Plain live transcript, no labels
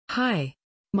Hi,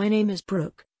 my name is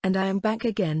Brooke, and I am back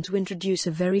again to introduce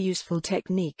a very useful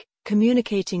technique,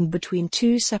 communicating between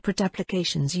two separate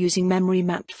applications using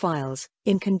memory-mapped files,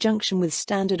 in conjunction with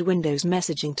standard Windows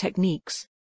messaging techniques.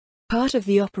 Part of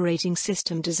the operating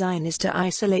system design is to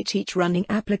isolate each running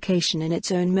application in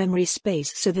its own memory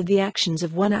space so that the actions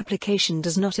of one application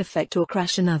does not affect or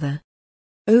crash another.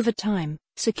 Over time,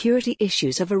 security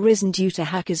issues have arisen due to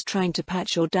hackers trying to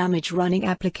patch or damage running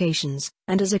applications,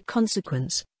 and as a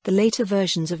consequence, the later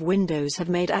versions of Windows have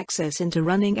made access into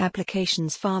running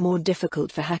applications far more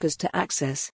difficult for hackers to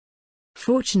access.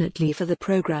 Fortunately for the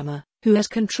programmer, who has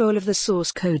control of the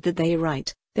source code that they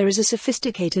write, there is a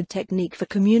sophisticated technique for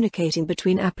communicating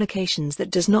between applications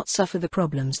that does not suffer the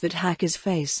problems that hackers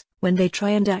face when they try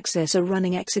and access a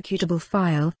running executable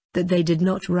file that they did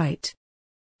not write.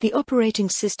 The operating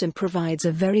system provides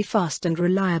a very fast and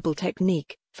reliable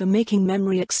technique for making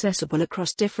memory accessible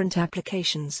across different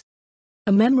applications.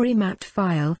 A memory-mapped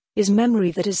file is memory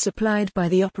that is supplied by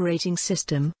the operating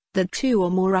system, that two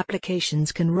or more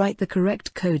applications can write the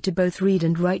correct code to both read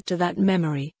and write to that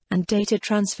memory, and data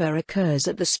transfer occurs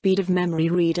at the speed of memory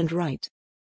read and write.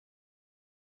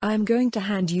 I am going to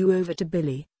hand you over to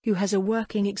Billy, who has a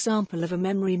working example of a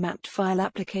memory-mapped file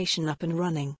application up and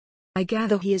running. I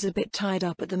gather he is a bit tied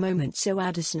up at the moment, so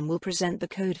Addison will present the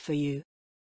code for you.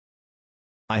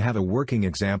 I have a working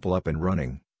example up and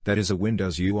running, that is a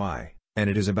Windows UI, and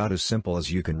it is about as simple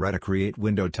as you can write a create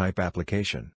window type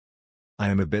application. I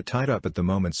am a bit tied up at the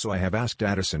moment, so I have asked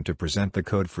Addison to present the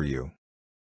code for you.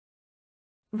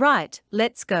 Right,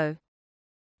 let's go.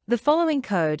 The following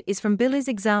code is from Billy's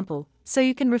example, so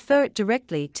you can refer it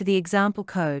directly to the example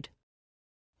code.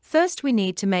 First, we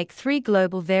need to make three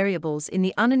global variables in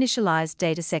the uninitialized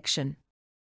data section.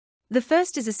 The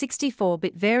first is a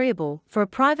 64-bit variable for a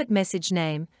private message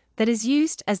name that is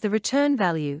used as the return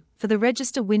value for the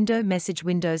register window message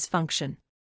Windows function.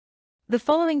 The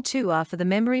following two are for the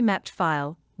memory-mapped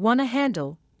file, one a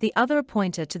handle, the other a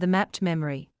pointer to the mapped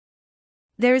memory.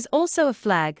 There is also a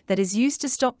flag that is used to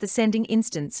stop the sending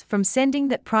instance from sending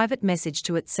that private message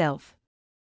to itself.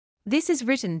 This is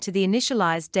written to the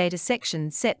initialized data section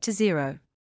set to 0.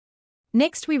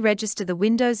 Next, we register the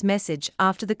Windows message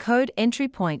after the code entry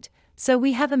point, so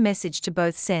we have a message to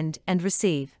both send and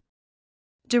receive.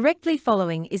 Directly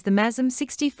following is the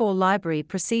MASM64 library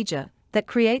procedure that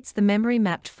creates the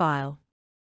memory-mapped file.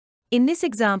 In this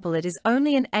example, it is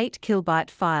only an 8 kilobyte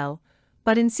file,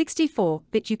 but in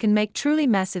 64-bit you can make truly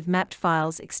massive mapped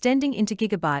files extending into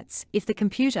gigabytes if the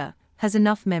computer has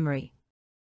enough memory.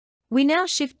 We now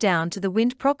shift down to the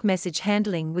WinProc message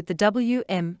handling with the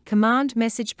WM command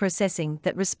message processing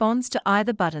that responds to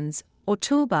either buttons or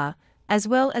toolbar, as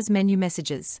well as menu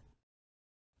messages.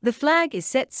 The flag is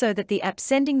set so that the app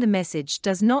sending the message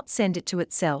does not send it to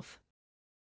itself.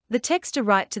 The text to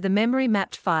write to the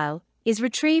memory-mapped file is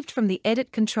retrieved from the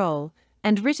edit control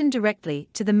and written directly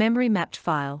to the memory-mapped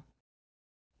file.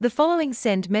 The following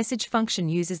send message function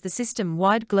uses the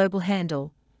system-wide global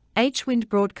handle, hwind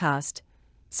broadcast,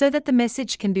 so that the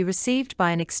message can be received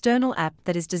by an external app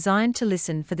that is designed to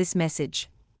listen for this message.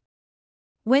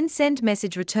 When send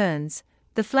message returns,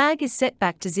 the flag is set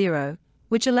back to 0,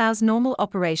 which allows normal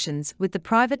operations with the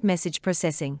private message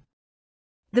processing.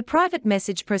 The private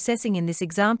message processing in this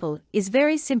example is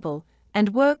very simple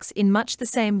and works in much the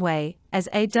same way as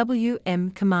a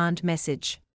WM command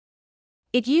message.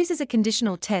 It uses a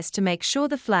conditional test to make sure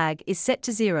the flag is set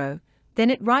to 0, then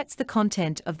it writes the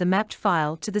content of the mapped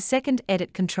file to the second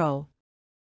edit control.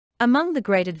 Among the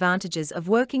great advantages of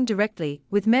working directly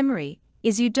with memory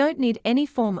is you don't need any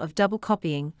form of double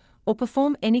copying or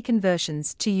perform any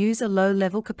conversions to use a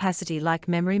low-level capacity like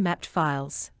memory-mapped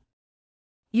files.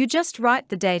 You just write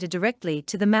the data directly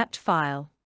to the mapped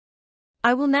file.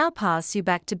 I will now pass you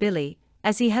back to Billy,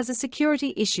 as he has a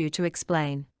security issue to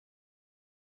explain.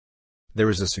 There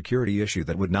is a security issue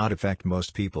that would not affect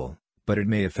most people, but it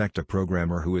may affect a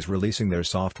programmer who is releasing their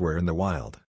software in the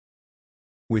wild.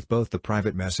 With both the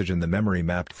private message and the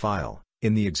memory-mapped file,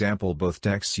 in the example both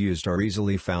texts used are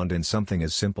easily found in something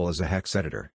as simple as a hex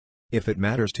editor. If it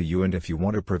matters to you and if you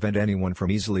want to prevent anyone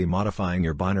from easily modifying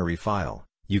your binary file,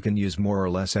 you can use more or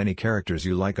less any characters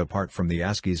you like apart from the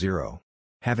ASCII 0.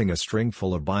 Having a string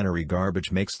full of binary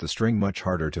garbage makes the string much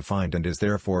harder to find and is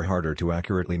therefore harder to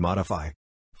accurately modify.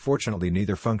 Fortunately,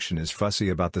 neither function is fussy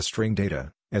about the string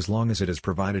data, as long as it is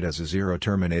provided as a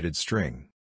 0-terminated string.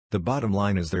 The bottom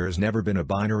line is there has never been a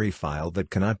binary file that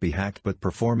cannot be hacked, but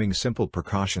performing simple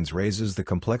precautions raises the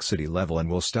complexity level and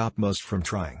will stop most from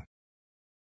trying.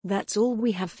 That's all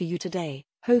we have for you today.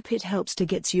 Hope it helps to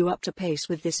get you up to pace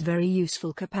with this very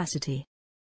useful capacity.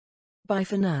 Bye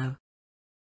for now.